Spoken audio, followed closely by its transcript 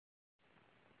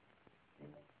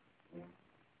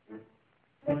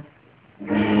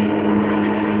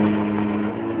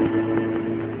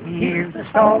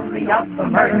story of a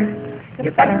murder.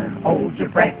 You better hold your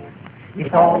breath.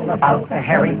 It's all about the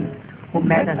herring who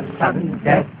met a sudden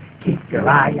death. Keep your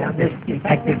eye on this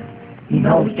detective. He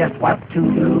knows just what to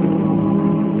do.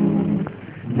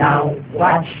 Now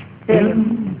watch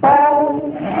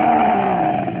bimbo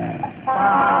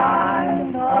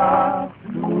find a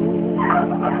clue.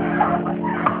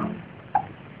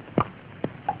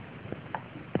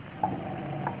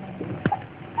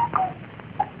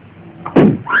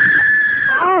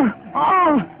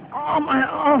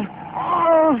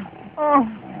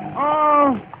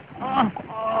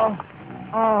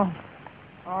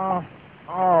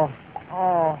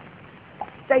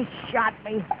 They shot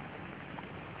me.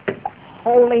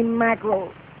 Holy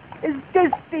mackerel. Is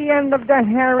this the end of the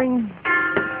herring?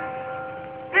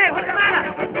 Hey, what's the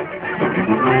matter?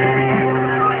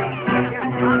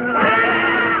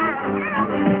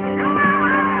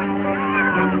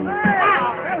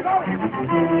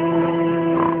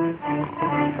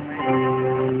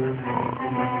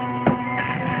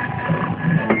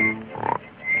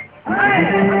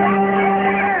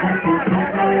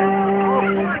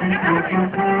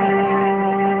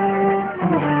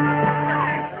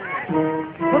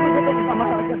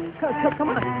 Come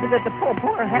on, the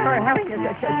poor herring is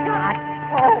shot.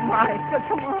 Oh my,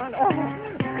 come on,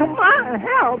 come on,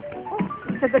 help!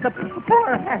 The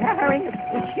poor herring is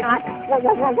shot.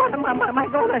 What am I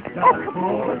going to? Oh, come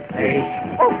on!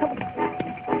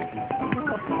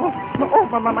 Oh,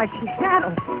 come my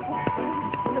shadow! Come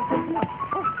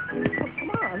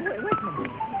on, wait a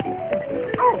minute.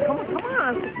 Oh, come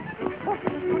on!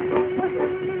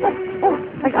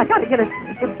 I gotta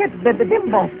get the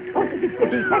bimbo. Oh, the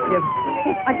detective.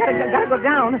 I gotta go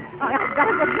down. I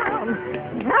gotta go down.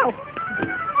 Help!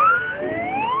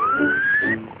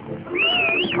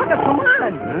 Come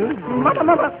on!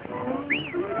 Mama.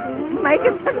 Make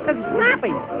it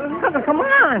snappy. Come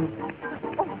on!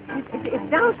 Oh, it's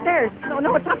downstairs.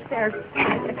 No, it's upstairs.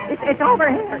 It's over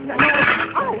here. No,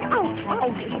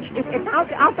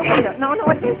 it's out the window. No,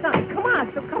 it's inside. Come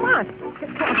on.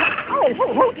 Oh,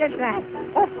 who did that?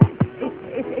 Oh,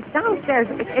 it's downstairs.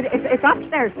 It's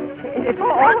upstairs. It's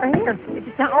all over here.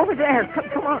 It's down over there.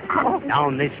 Come on. Oh.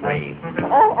 Down this way.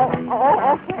 Oh,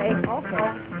 okay.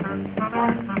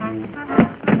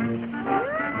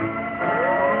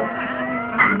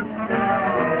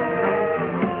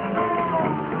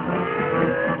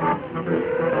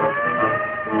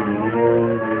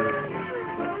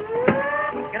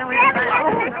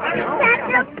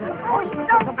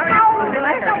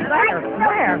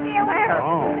 Where?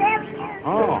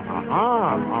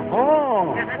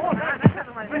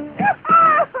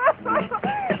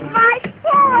 My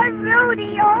poor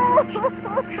Rudy,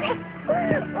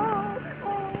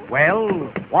 Well,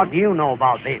 what do you know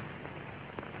about this?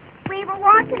 We were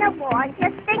walking along,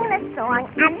 just singing a song,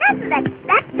 and never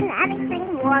expecting anything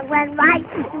more when right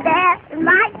there,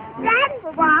 right then,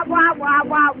 wah, wah, wah,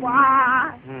 wah,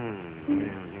 wah.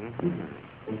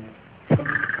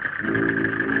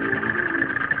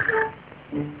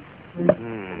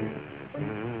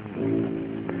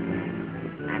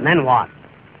 And then what?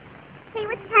 He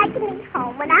was taking me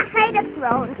home when I heard a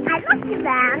groan. I looked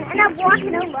around and I'm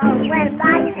walking alone when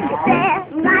right there,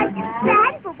 right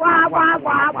then, wah, wah,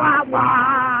 wah, wah,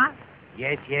 wah.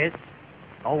 Yes.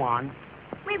 Go on.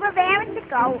 We were raring to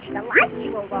go. The lights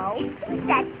were low. He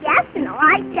said yes and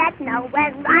I said no.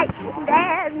 When right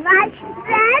there, right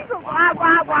then, wah,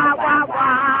 wah, wah, wah,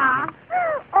 wah.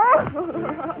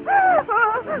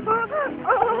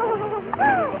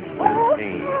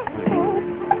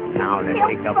 Now let's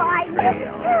pick up the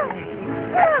trail.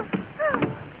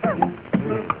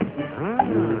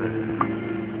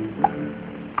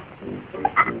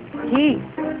 Gee,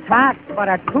 hot, but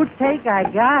a toothache I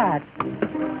got.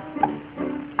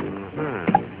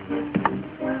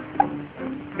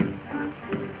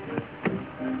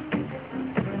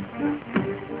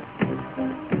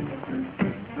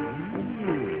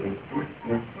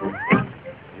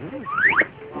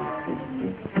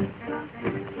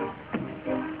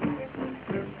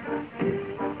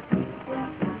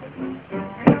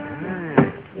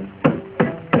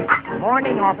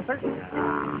 Morning, officer.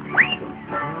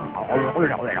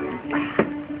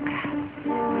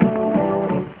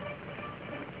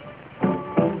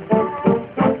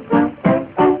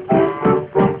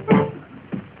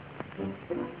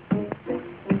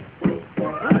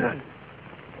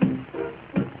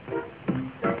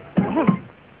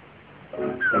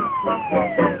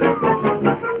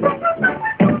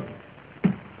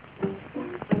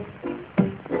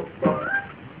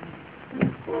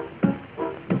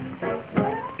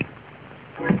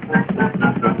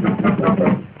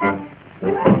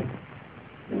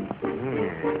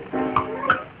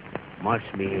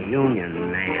 must be a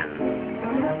union man.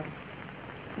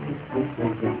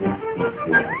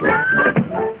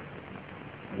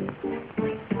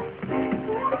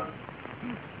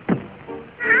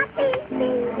 Happy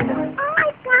feet. Oh,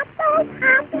 I got those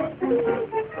happy feet.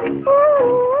 Ooh.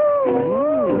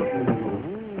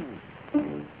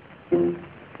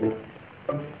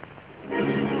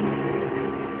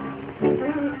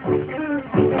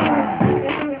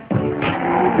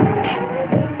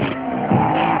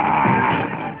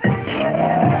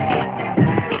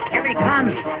 Here he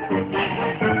comes.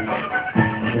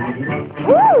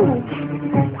 Ooh.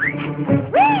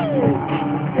 Whee!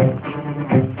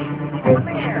 Come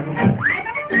here.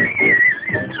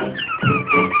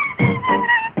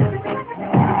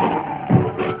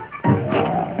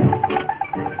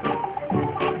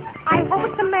 I hope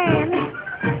it's a man.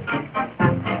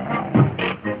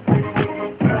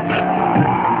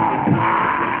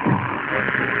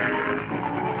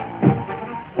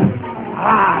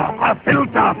 A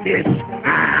filter fish.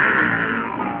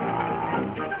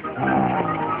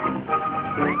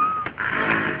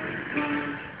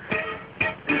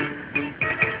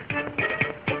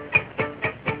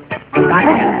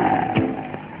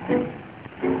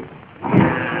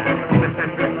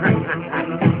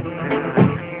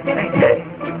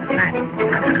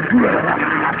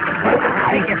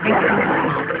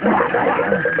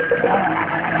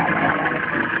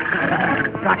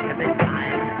 Gotcha this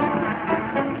time.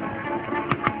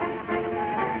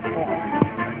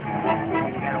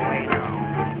 Get away now.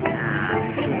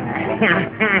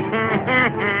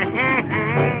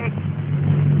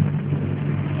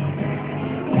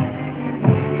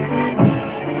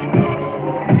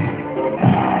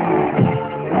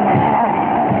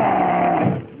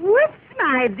 Whoops,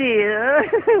 my dear.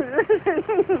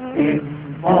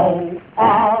 Bimbo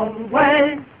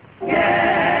always,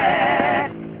 yeah.